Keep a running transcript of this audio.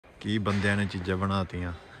की बंदियां ने चीज़ां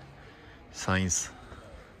बनातियां साइंस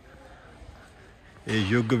ये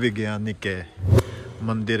युग विग्यानिक है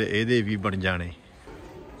मंदिर ਇਹਦੇ भी बन जाने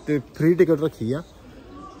ਤੇ फ्री टिकट रखी आ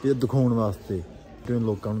ये दिखाने वास्ते ਤੇ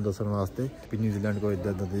ਲੋਕਾਂ ਨੂੰ ਦੱਸਣ ਵਾਸਤੇ ਵੀ ਨਿਊਜ਼ੀਲੈਂਡ ਕੋਈ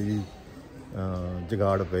ਇਦਾਂ ਇਦਾਂ ਦੇ ਵੀ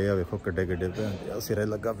ਜਗਾੜ ਪਏ ਆ ਵੇਖੋ ਕਿੱਡੇ ਕਿੱਡੇ ਭੈਣ ਸਿਰੇ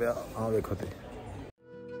ਲੱਗਾ ਪਿਆ ਆ ਵੇਖੋ ਤੇ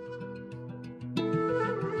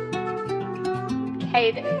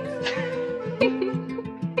hate it.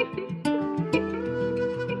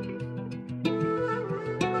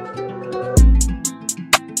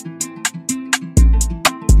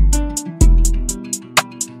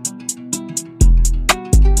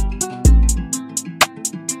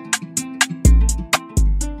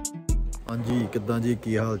 हाँ जी किद्दां जी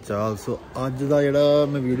की हाल चाल। सो अज का जोड़ा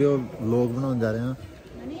मैं वीडियो व्लॉग बनाने जा रहा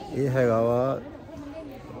ये हैगा वा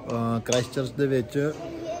क्राइस्टचर्च दे विच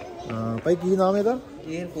भाई की नाम है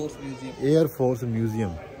एयरफोर्स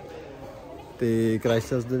म्यूजियम तो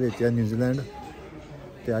क्राइस्टचर्च दे विच है न्यूजीलैंड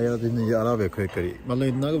तो आया तुसीं नज़ारा वेखो एक बारी मतलब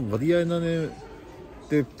इन्ना वधिया इन्होंने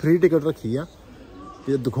तो फ्री टिकट रखी आ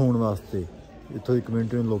ये दिखाने वास्ते इत्थों दी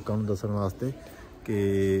कम्यूनिटी लोगों को दस्सण वास्ते कि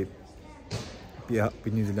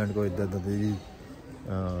न्यूजीलैंड को इदा इदा भी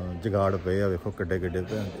जगाड़ पे आ वेखो किड्डे किड्डे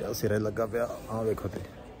भैन सिरे लगा पिया आ वेखो ते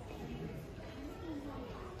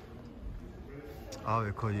आ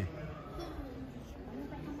वेखो जी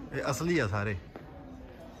ये असली आ सारे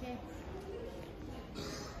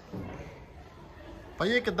भाई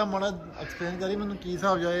ये किद्दां माड़ा एक्सप्लेन करी मैनूं की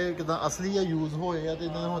हिसाब जाए किद्दां असली आ यूज होए आ ते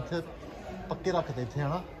इन्हां नूं इत्थे पक्के रखते इत्थे है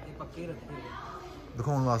ना पक्के रखते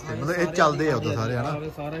दिखाने वास्ते मतलब ये चलदे आ उधर सारे है ना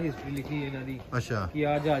सारा हिस्ट्री लिखी है इन्हां दी अच्छा कि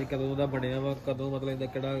आ जहाज कदों दा बनया वा कदों मतलब इहदा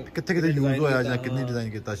किहड़ा कित्थे कित्थे यूज होया जां किन्नी डिजाइन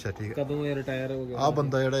कीता अच्छा ठीक है कदों ये रिटायर हो गया आ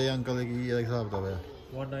बंदा जेड़ा ये अंकल की हिसाब दा होया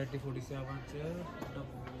 1947 च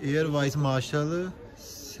air vice marshal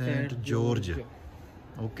Saint George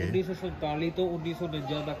okay 1947 तो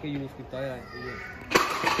 1949 तक यूज किया है ये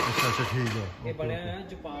अच्छा अच्छा ठीक है ये बनया है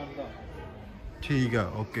जापान दा ठीक है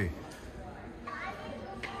ओके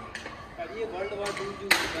ये वर्ल्ड वार 2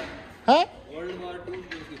 यूज किया है world war 2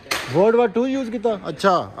 world war 2 use use किया किया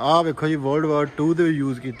अच्छा आ वेखो जी वर्ल्ड वार 2 दे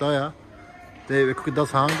यूज किया होया ते वेखो किद्दां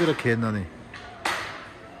सांभ के रखे इन्हां ने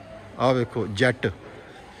आ वेखो जेट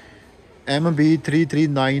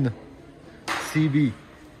MB339 CB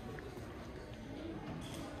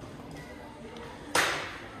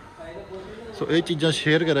सो ये चीज़ां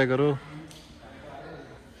शेयर करा करो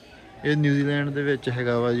ये न्यूजीलैंड दे विच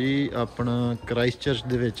हैगा वा जी अपना क्राइस्टचर्च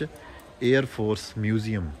दे विच एयरफोर्स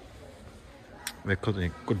म्यूजियम वेखो तुसीं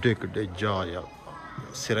किड्डे किड्डे जहाज आ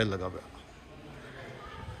सिरे लगा पिया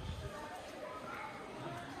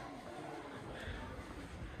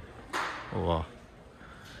वाह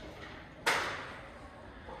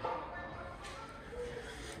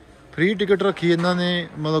फ्री टिकट रखी इन्होंने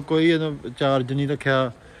मतलब कोई चार्ज नहीं रखा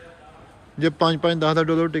जे 5-5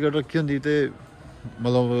 $10 टिकट रखी होंगी तो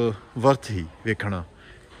मतलब वर्थ ही वेखना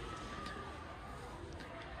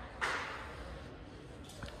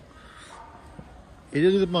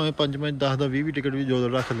ये भावें 5-5 10 20 टिकट भी जो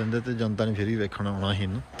रख लेंगे तो जनता ने फिर भी वेखना आना ही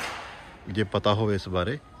जे पता हो इस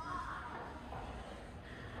बारे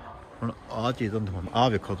हुण आ चीज़ तुहानूं आ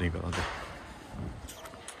वेखो तुसीं पहलां ते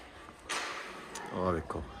आ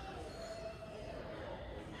वेखो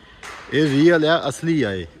ये रियल है असली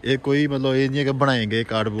है ये कोई मतलब ये नहीं है कि बनाए गए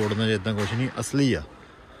कार्डबोर्ड ने इदा कुछ नहीं असली आ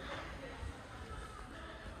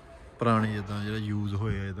पुराने जिदा जो यूज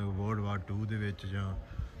होए वर्ल्ड वार 2 दे विच जां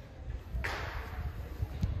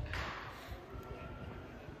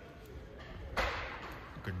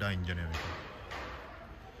किड्डा इंजन है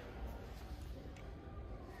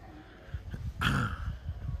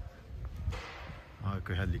आ एक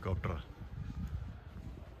हैलीकॉप्टर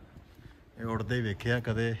उड़ते ही वेख्या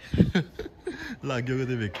कदे लागो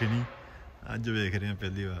कदे वेखे नहीं अज वेख रहे हैं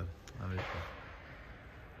पहली बार आ वेखो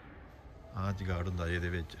आ जगाड़ हुंदा इहदे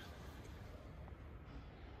विच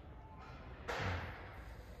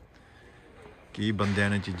की बंदियां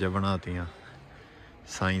ने चीज़ां बनातियां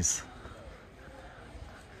साइंस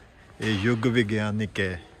ये युग विग्यानिक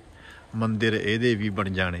है मंदिर ਇਹਦੇ भी बन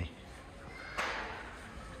जाने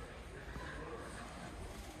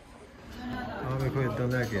आ देखो इदा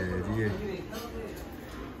लैके आए जी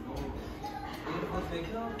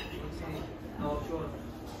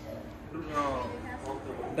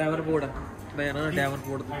डेवनपोर्ट मैं ना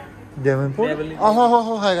डेवनपोर्ट डेवनपोर्ट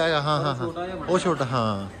आहो हैगा हाँ हाँ हाँ वो छोटा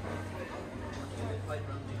हाँ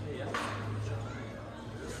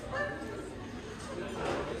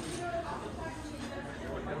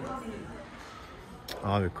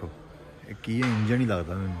आ देखो की इंजन ही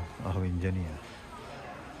लगता मैनू आहो इंजन ही है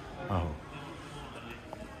आहो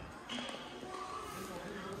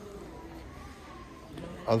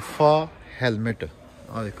ਅਲਫਾ ਹੈਲਮਟ।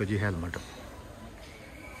 ਆਹ ਦੇਖੋ ਜੀ ਹੈਲਮਟ।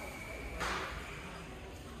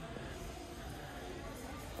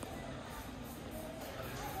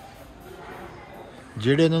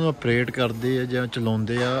 ਜਿਹੜੇ ਇਹਨਾਂ ਨੂੰ ਆਪਰੇਟ ਕਰਦੇ ਆ ਜਾਂ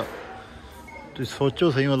ਚਲਾਉਂਦੇ ਆ, ਤੁਸੀਂ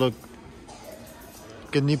ਸੋਚੋ ਸਹੀ ਮਤਲਬ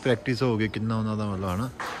ਕਿੰਨੀ ਪ੍ਰੈਕਟਿਸ ਹੋਊਗੀ, ਕਿੰਨਾ ਉਹਨਾਂ ਦਾ ਮਤਲਬ ਹੈ ਨਾ।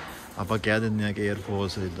 ਆਪਾਂ ਕਹਿ ਦਿੰਦੇ ਹਾਂ ਕਿ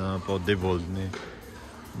ਏਅਰਫੋਰਸ ਇੱਦਾਂ ਆਪਾਂ ਉੱਦਾਂ ਹੀ ਬੋਲਦੇ ਨੇ,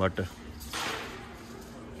 ਬਟ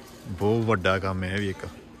ਬਹੁਤ ਵੱਡਾ ਕੰਮ ਹੈ ਇਹ ਵੀ ਇੱਕ।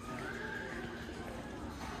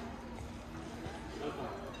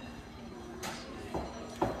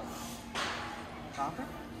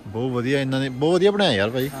 ਬਹੁਤ ਵਧੀਆ ਇਹਨਾਂ ਨੇ, ਬਹੁਤ ਵਧੀਆ ਬਣਾਇਆ ਯਾਰ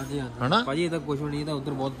ਭਾਈ, ਹਨਾ ਭਾਜੀ। ਇਹ ਤਾਂ ਕੁਝ ਨਹੀਂ, ਤਾਂ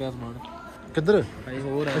ਉਧਰ ਬਹੁਤ ਪਿਆ ਸਮਾਨ। ਕਿੱਧਰ?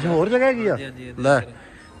 ਅੱਛਾ ਹੋਰ ਜਗ੍ਹਾ ਹੈਗੀ ਆ। ਲੈ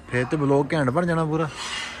ਫੇਰ ਤੇ ਬਲੌਗ ਘੈਂਟ ਬਣ ਜਾਣਾ ਪੂਰਾ।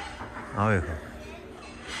 ਆਹ ਵੇਖੋ,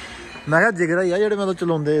 ਮੈਂ ਕਿਹਾ ਜਿਗਰਾ ਹੀ ਆ ਜਿਹੜੇ ਮਤਲਬ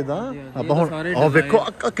ਚਲਾਉਂਦੇ ਇਦਾਂ। ਆਪਾਂ ਹੁਣ ਆਹ ਵੇਖੋ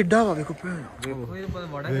ਕਿੱਡਾ ਵਾ, ਵੇਖੋ ਮਤਲਬ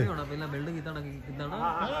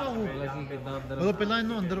ਪਹਿਲਾਂ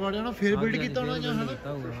ਇਹਨੂੰ ਅੰਦਰ ਵਾੜਿਆ ਨਾ, ਫਿਰ ਬਿਲਡ ਕੀਤਾ ਹੋਣਾ ਜਾਂ ਹਨਾ,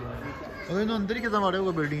 ਇਹਨੂੰ ਅੰਦਰ ਹੀ ਕਿੱਦਾਂ ਵਾੜਿਆ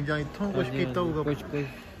ਹੋਊਗਾ ਬਿਲਡਿੰਗ, ਜਾਂ ਇੱਥੋਂ ਕੁਛ ਕੀਤਾ ਹੋਊਗਾ। ਕੁਛ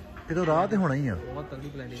ਇਹਦਾ ਰਾਹ ਤੇ ਹੋਣਾ ਹੀ ਆ।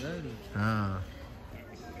 ਹਾਂ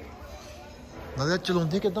ਨਾਲੇ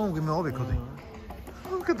ਚਲਾਉਂਦੀ ਕਿੱਦਾਂ ਹੋਊਗੀ, ਮੈਂ ਉਹ ਵੇਖੋ ਤੁਸੀਂ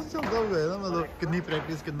ਕਿੱਦਾਂ ਚੱਲਦਾ ਹੋਊਗਾ ਇਹਦਾ, ਮਤਲਬ ਕਿੰਨੀ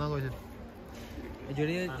ਪ੍ਰੈਕਟਿਸ, ਕਿੰਨਾ ਕੁਛ।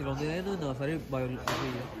 ਜਿਹੜੇ ਚਲਾਉਂਦੇ ਰਹੇ ਨਾ ਸਾਰੇ ਬਾਇਓ।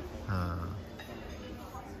 ਹਾਂ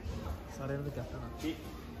ਸਾਰਿਆਂ ਨੂੰ ਚੱਕਣਾ।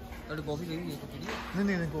 ਤੁਹਾਡੀ ਕਾਫੀ ਪੀ ਲਈ?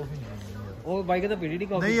 ਨਹੀਂ ਕਾਫੀ ਨਹੀਂ। ਉਹ ਬਾਈ ਕਹਿੰਦਾ ਪੀੜੀ ਨਹੀਂ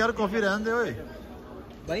ਕਾਫੀ। ਨਹੀਂ ਯਾਰ ਕਾਫੀ ਰਹਿਣ ਦੇ ਓਏ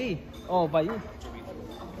ਬਾਈ। ਓ ਬਾਈ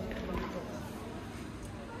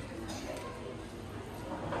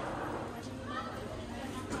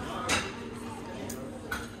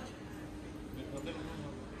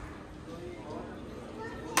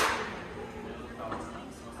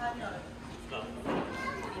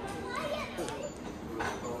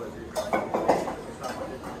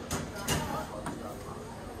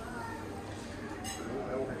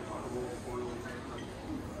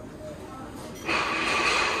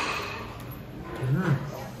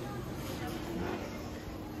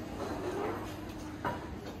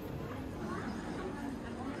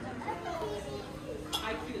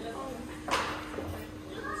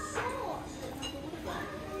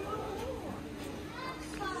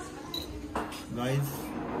गाइस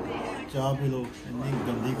चाह पी लो, इतनी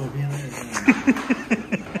गंदी कॉफी है ना।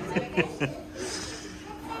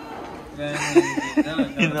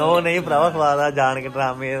 वो नहीं भरावा स्वाद आ जान के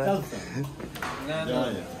ड्रामे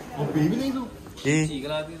वो पी भी नहीं तू की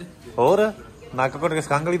और नक घुट के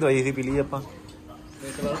खंघ वाली दवाई सी पी ली आपां।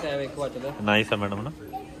 नाइस है मैडम ना।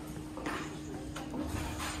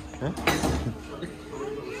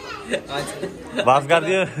 बस कर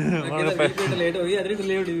दियो लेट हो गई।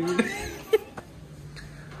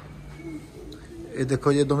 ਇਹ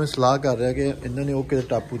ਦੇਖੋ ਜੀ ਦੋਵੇਂ ਸਲਾਹ ਕਰ ਰਿਹਾ ਕਿ ਇਹਨਾਂ ਨੇ ਉਹ ਕਿਤੇ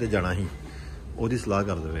ਟਾਪੂ ਤੇ ਜਾਣਾ ਸੀ, ਉਹਦੀ ਸਲਾਹ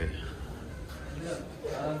ਕਰ ਦੇਵੇ।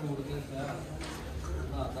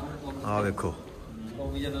 ਆਹ ਵੇਖੋ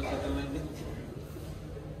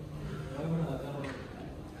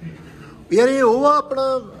ਯਾਰ ਇਹ ਉਹ ਆ ਆਪਣਾ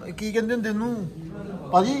ਕੀ ਕਹਿੰਦੇ ਹੁੰਦੇ ਇਹਨੂੰ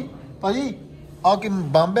ਭਾਜੀ, ਭਾਜੀ ਆਹ ਕੀ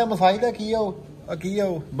ਬੰਬ ਆ ਮਸਾਈ ਦਾ? ਕੀ ਆ ਉਹ? ਕੀ ਆ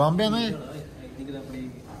ਉਹ ਬੰਬ ਆ ਨਾ?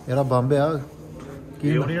 ਯਾਰ ਬੰਬ ਆ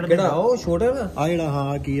ਕੀ? ਕਿਹੜਾ ਉਹ ਛੋਟਾ ਨਾ ਆ ਜਿਹੜਾ?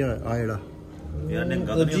 ਹਾਂ ਕੀ ਆ ਆ ਜਿਹੜਾ ਯਾਰ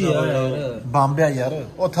ਬੰਬ ਆ ਯਾਰ?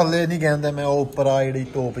 ਉਹ ਥੱਲੇ ਨਹੀਂ ਕਹਿੰਦਾ ਮੈਂ, ਉਹ ਉੱਪਰ ਆ ਜਿਹੜੀ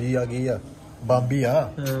ਟੋਪ ਜੀ ਆ ਗਈ ਆ, ਬੰਬ ਹੀ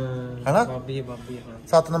ਆ ਹਨਾ?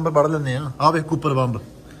 7 ਨੰਬਰ ਪੜ ਲੈਂਦੇ ਆ। ਆ ਵੇ ਕੁੱਪਰ ਬੰਬ,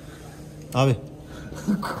 ਆ ਵੇ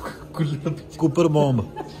ਕੁੱਪਰ ਬੰਬ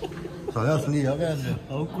ਸਾਰਾ ਅਸਲੀ ਆ ਭੈਣ ਦੇ।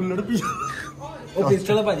 ਉਹ ਕੁੱਲੜ ਵੀ ਉਹ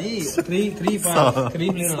ਪਿਸਟਲ ਆ ਭਾਜੀ। 3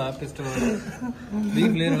 ਪਲੇਅਰ ਵਾਲਾ ਪਿਸਟਲ,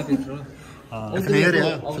 3 ਪਲੇਅਰ ਵਾਲਾ ਪਿਸਟਲ। ਹਾਂ ਫਲੇਅਰ ਆ,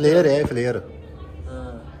 ਫਲੇਅਰ ਹੈ ਫਲੇਅਰ।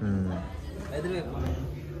 ਹਾਂ ਇਧਰ ਵੇਖੋ,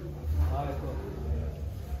 ਆ ਵੇਖੋ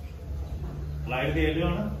ਲਾਈਟ ਦੇ ਲਿਓ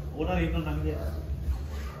ਨਾ, ਉਹਨਾਂ ਰੀਤ ਨਾਲ ਲੰਘ ਗਿਆ।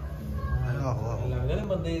 ਆਹੋ ਆਹੋ ਲੱਗਦਾ ਨਾ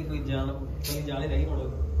ਬੰਦੇ ਕੋਈ ਜਾਨ ਹੀ ਰਹੀ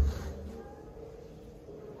ਹੁਣ।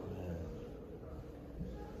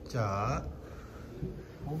 ਚਾ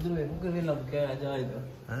ਉਧਰ ਵੇਖੋ ਕਿਵੇਂ ਲੱਗ ਗਿਆ ਜਹਾਜ਼ ਦਾ।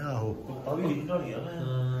 ਆਹੋ ਆ ਵੀ ਰੀਜਨਲ ਹੀ ਆ ਨਾ।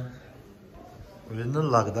 ਹਾਂ ਓਰੀਜਨਲ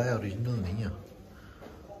ਲੱਗਦਾ ਹੈ, ਓਰੀਜਨਲ ਨਹੀਂ ਆ।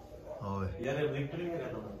 ਓਏ ਯਾਰ ਇਹ ਵਿਕਟਰ ਹੀ ਹੈਗਾ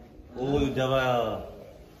ਨਾ, ਉਹ ਜਵਾ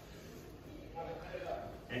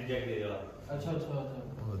ਇੰਜੈਕਟ ਦੇ ਵਾਲਾ। ਅੱਛਾ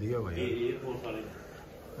ਵਧੀਆ ਬਾਈ, ਇਹ 에어ਫੋਰਸ ਵਾਲੇ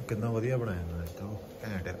ਕਿੰਨਾ ਵਧੀਆ ਬਣਾਇਆ ਇਹਨਾਂ ਨੇ ਤਾਂ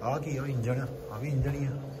ਘੈਂਟ। ਆ ਕੀ ਆ? ਇੰਜਣ ਆ? ਆ ਵੀ ਇੰਜਣ ਹੀ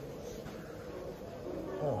ਆ?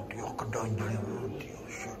 ਉਹ ਕੀ ਉਹ ਕੱਡਾ ਇੰਜਣ ਆ?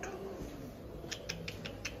 ਸ਼ਿਟ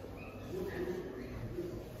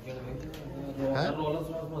ਰੋਲਰ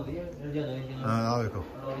ਸਪੋਰਟ ਵਧੀਆ ਜਿਆਦਾ ਇੰਜਨ। ਹਾਂ ਆ ਵੇਖੋ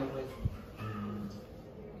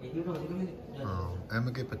ਇਹ ਵੀ ਬਣਾ ਕੇ ਹਾਂ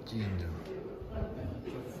MK25 ਇੰਜਣ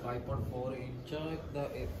 5.4 ਇੰਚ ਦਾ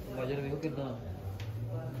ਵਜਨ ਵੇਖੋ ਕਿੰਨਾ।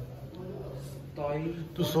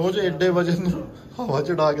 ਤੂੰ ਸੋਚ ਐਡੇ ਵਜਨ ਨੂੰ ਹਵਾ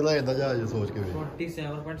ਚੜਾ ਕੇ ਲੈ ਜਾਂਦਾ ਜਹਾਜ਼, ਸੋਚ ਕੇ ਵੇ।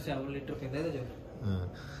 27.7 ਲੀਟਰ ਪੈਂਦਾ ਇਹਦੇ ਚ। ਹਾਂ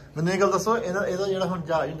ਮੈਨੂੰ ਇਹ ਗੱਲ ਦੱਸੋ, ਇਹਦਾ ਜਿਹੜਾ ਹੁਣ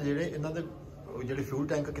ਜਹਾਜ਼ ਹੁੰਦੇ ਜਿਹੜੇ ਇਹਨਾਂ ਦੇ ਜਿਹੜੇ ਫਿਊਲ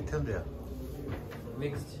ਟੈਂਕ ਕਿੱਥੇ ਹੁੰਦੇ ਆ?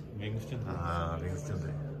 ਵਿੰਗਸ ਚ ਹਾਂ ਵਿੰਗਸ ਚ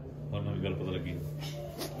ਹੁੰਦੇ ਤੁਹਾਨੂੰ ਵੀ ਗੱਲ ਪਤਾ ਲੱਗੀ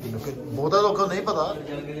ਬਹੁਤਾ ਲੋਕਾਂ ਨੂੰ ਨਹੀਂ ਪਤਾ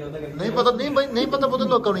ਨਹੀਂ ਪਤਾ ਨਹੀਂ ਬਾਈ ਨਹੀਂ ਪਤਾ ਬਹੁਤੇ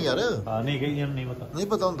ਲੋਕਾਂ ਨੂੰ ਯਾਰ ਹਾਂ ਨਹੀਂ ਕਈ ਜਣ ਨਹੀਂ ਪਤਾ ਨਹੀਂ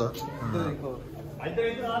ਪਤਾ ਹੁੰਦਾ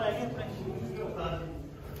ਇੱਧਰ ਆ ਰਹਿ ਗਏ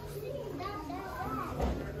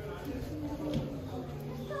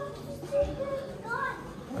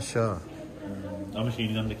ਅੱਛਾ ਆ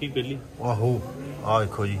ਮਸ਼ੀਨ ਗਨ ਦੇਖੀ ਪਹਿਲੀ ਆਹੋ ਆ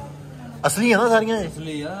ਦੇਖੋ ਜੀ ਅਸਲੀ ਆ ਨਾ ਸਾਰੀਆਂ ਇਹ?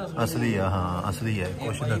 ਅਸਲੀ ਆ ਅਸਲੀ ਆ ਹਾਂ ਅਸਲੀ ਹੈ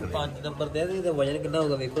ਕੁਛ ਨਕਲੀ 5 ਨੰਬਰ ਦੇ ਇਹਦਾ ਵਜਨ ਕਿੰਨਾ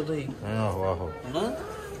ਹੋਊਗਾ ਵੇਖੋ ਤੁਸੀਂ ਆਹੋ ਆਹੋ ਹਨਾ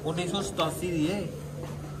 1987 ਦੀ ਹੈ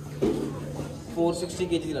 460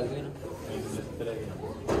 kg ਦੀ ਲੱਗਦੀ ਮੈਨੂੰ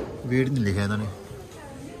weight ਨਹੀਂ ਲਿਖਿਆ ਇਹਨਾਂ ਨੇ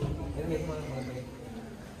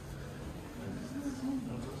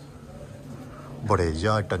ਬੜੇ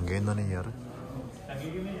ਜਾ ਟੰਗੇ ਇਹਨਾਂ ਨੇ ਯਾਰ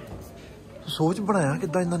ਸੋਚ ਬਣਾਇਆ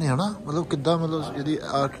ਕਿੱਦਾਂ ਇਹਨਾਂ ਨੇ ਹਨਾ ਮਤਲਬ ਕਿੱਦਾਂ ਮਤਲਬ ਇਹਦੀ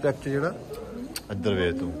ਆਰਕੀਟੈਕਚਰ ਜਿਹੜਾ ਇੱਧਰ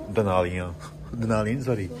ਵੇਖ ਤੂੰ ਦਨਾਲੀ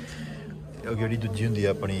ਸੌਰੀ ਜਿਹੜੀ ਦੂਜੀ ਹੁੰਦੀ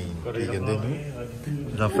ਆ ਆਪਣੀ ਕੀ ਕਹਿੰਦੇ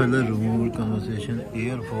ਇਹਨੂੰ Rafale rule conversation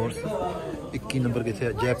air force 21 number ਕਿੱਥੇ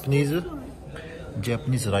ਆ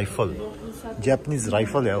ਜੈਪਨੀਜ਼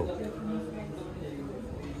ਰਾਈਫਲ ਆ ਉਹ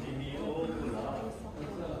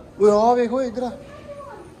ਓਏ ਆ ਵੇਖੋ ਇੱਧਰ ਆ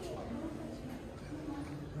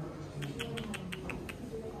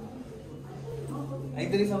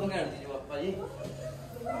ਇੱਧਰ ਹੀ ਸਭ ਘੈਂਟ ਜੀ ਪਾਪਾ ਜੀ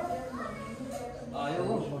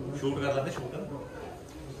ਆਇਓ ਸ਼ੂਟ ਕਰ ਲੈਂਦੇ ਸ਼ੂਟ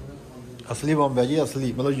ਅਸਲੀ ਬੰਬ ਹੈ ਜੀ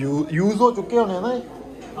ਅਸਲੀ ਮਤਲਬ ਯੂਜ਼ ਹੋ ਚੁੱਕੇ ਹੋਣੇ ਨਾ ਇਹ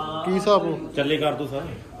ਕੀ ਹਿਸਾਬ ਚੱਲੇ ਕਰ ਦੋ ਸਰ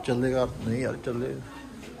ਚੱਲੇਗਾ ਨਹੀਂ ਯਾਰ ਚੱਲੇ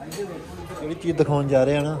ਜਿਹੜੀ ਚੀਜ਼ ਦਿਖਾਉਣ ਜਾ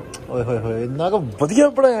ਰਹੇ ਆ ਨਾ ਓਏ ਹੋਏ ਹੋਏ ਇੰਨਾ ਕੁ ਵਧੀਆ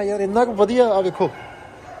ਬਣਾਇਆ ਯਾਰ ਇੰਨਾ ਕੁ ਵਧੀਆ ਆ ਵੇਖੋ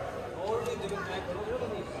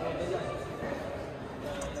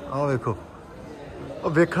ਆਹ ਵੇਖੋ ਉਹ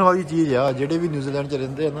ਵੇਖਣ ਵਾਲੀ ਚੀਜ਼ ਆ ਜਿਹੜੇ ਵੀ ਨਿਊਜ਼ੀਲੈਂਡ 'ਚ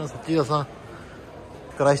ਰਹਿੰਦੇ ਆ ਨਾ ਸੱਚੀ ਦੱਸਾਂ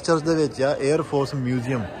ਕ੍ਰਾਈਸਟਚਰਚ ਦੇ ਵਿੱਚ ਆ 에ਅਰ ਫੋਰਸ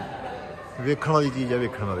ਮਿਊਜ਼ੀਅਮ ਵੇਖਣ ਵਾਲੀ ਚੀਜ਼ ਆ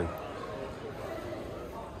ਵੇਖਣ ਵਾਲੀ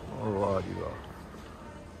ਓ ਵਾਹ ਜੀ ਵਾਹ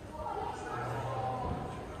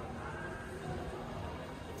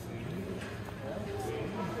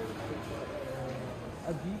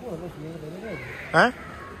ਹੈ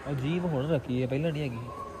ਅਜੀਬ ਹੁਣ ਰੱਖੀ ਹੈ ਪਹਿਲਾਂ ਨਹੀਂ ਹੈਗੀ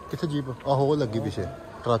ਕਿੱਥੇ ਜੀਪ ਆਹੋ ਉਹ ਲੱਗੀ ਪਿੱਛੇ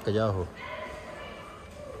ਟਰੱਕ ਜਾ ਉਹ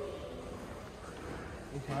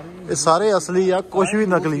ਇਹ ਸਾਰੇ ਅਸਲੀ ਆ ਕੁਝ ਵੀ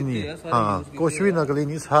ਨਕਲੀ ਨਹੀਂ ਹੈ ਹਾਂ ਕੁਝ ਵੀ ਨਕਲੀ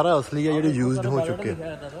ਨਹੀਂ ਸਾਰਾ ਅਸਲੀ ਆ ਜਿਹੜੇ ਯੂਜ਼ਡ ਹੋ ਚੁੱਕੇ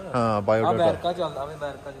ਹਾਂ ਬਾਇਓਡਾਟਾ ਅਮਰੀਕਾ ਚੱਲਦਾ ਵੇ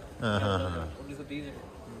ਅਮਰੀਕਾ ਚ ਹਾਂ 1930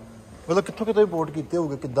 ਮਤਲਬ ਕਿੱਥੋਂ ਕਿਤੋਂ ਇੰਪੋਰਟ ਕੀਤੇ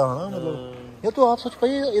ਹੋਊਗੇ ਕਿੱਦਾਂ ਹਨਾ ਮਤਲਬ ਇਹ ਤੂੰ ਆਪ ਸੋਚ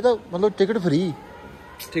ਪਈ ਇਹਦਾ ਮਤਲਬ ਟਿਕਟ ਫ੍ਰੀ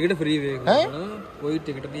ਵੇਖ ਕੋਈ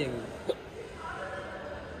ਟਿਕਟ ਨਹੀਂ ਹੈਗੀ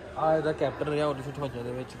ਆ ਇਹਦਾ ਕੈਪਟਨ ਰਿਹਾ 1958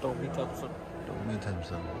 ਦੇ ਵਿੱਚ ਟੋਮੀ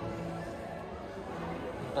ਥੰਪਸਨ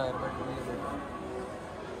ਰਿਟਾਇਰਮੈਂਟ ਹੋਈ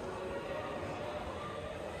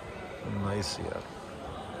ਨਾਈਸ ਯਾਰ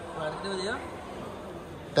ਕਿੰਨੇ ਵਜੇ ਆ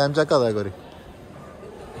ਟਾਈਮ ਚੈੱਕ ਕਰਦਾ ਇੱਕ ਵਾਰੀ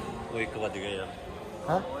ਉਹ 1 ਵਜ ਗਿਆ ਯਾਰ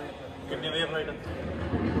ਹਾਂ ਕਿੰਨੇ ਵਜੇ ਫਲਾਈਟ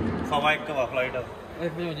 1:15 ਵਾ ਫਲਾਈਟ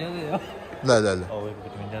ਇੱਕ ਵਜੇ ਹੋ ਜਾਂਦੇ ਆ ਲੈ ਉਹ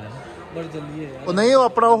 1:55 ਦੇ ਬੜੀ ਜਲਦੀ ਹੈ ਉਹ ਨਹੀਂ ਉਹ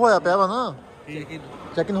ਆਪਣਾ ਉਹ ਹੋਇਆ ਪਿਆ ਵਾ ਨਾ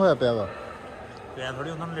ਚੈੱਕ ਇਨ ਹੋਇਆ ਪਿਆ ਵਾ ਪਿਆ ਥੋੜੀ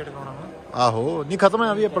ਉਹਨਾਂ ਨੂੰ ਲੇਟ ਕਰਾਉਣਾ ਵਾ ਆਹੋ ਨਹੀਂ ਖਤਮ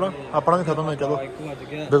ਹੈ ਵੀ ਆਪਣਾ ਵੀ ਖਤਮ ਹੈ ਚਲੋ 1 ਵਜ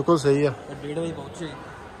ਗਿਆ ਬਿਲਕੁਲ ਸਹੀ ਆ 1:30 ਵਜੇ ਪਹੁੰਚੇ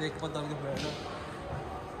ਤੇ ਇੱਕ ਬੰਦਾ ਵੀ ਫਲਾਈਟ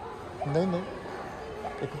ਨਹੀਂ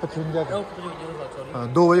 1:55 ਹਾਂ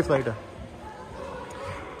 2 ਵਜੇ ਫਲਾਈਟ ਆ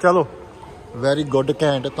ਚਲੋ ਵੈਰੀ ਗੁੱਡ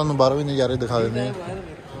ਘੈਂਟ ਤੁਹਾਨੂੰ ਬਾਹਰੋਂ ਵੀ ਨਜ਼ਾਰੇ ਦਿਖਾ ਦਿੰਦੇ ਆ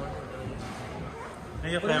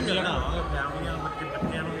ਨਹੀਂ ਫੈਮਿਲੀ ਨਾਲ ਆਵਾਂਗੇ ਫੈਮਲੀਆਂ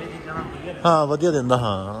ਬੱਚਿਆਂ ਨੂੰ ਇਹ ਚੀਜ਼ਾਂ ਨਾਲ ਵਧੀਆ ਹਾਂ ਵਧੀਆ ਦਿੰਦਾ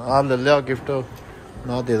ਹਾਂ ਆਹ ਲੈ ਲਿਆ ਗਿਫਟ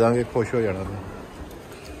ਨਾ ਦੇ ਦਾਂਗੇ ਖੁਸ਼ ਹੋ ਜਾਣਾ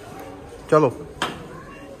ਚਲੋ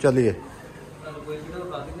ਚੱਲੀਏ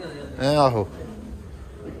ਆਹੋ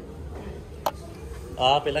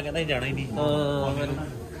ਆ ਪਹਿਲਾਂ ਕਹਿੰਦਾ ਜਾਣਾ ਹੀ ਨਹੀਂ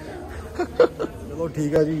ਚਲੋ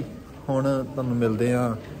ਠੀਕ ਆ ਜੀ ਹੁਣ ਤੁਹਾਨੂੰ ਮਿਲਦੇ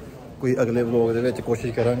ਆ ਕੋਈ ਅਗਲੇ ਵਲੋਗ ਦੇ ਵਿੱਚ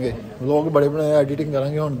ਕੋਸ਼ਿਸ਼ ਕਰਾਂਗੇ ਵਲੋਗ ਬੜੇ ਬਣਾਏ ਐਡੀਟਿੰਗ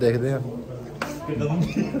ਕਰਾਂਗੇ ਹੁਣ ਦੇਖਦੇ ਆ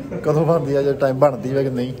ਕਦੋਂ ਬਣਦੀ ਆ ਜੇ ਟਾਈਮ ਬਣਦੀ ਹੈ ਕਿ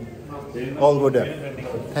ਨਹੀਂ ਆਲ ਗੁੱਡ ਹੈ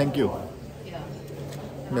ਥੈਂਕ ਯੂ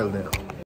ਮਿਲਦੇ ਆ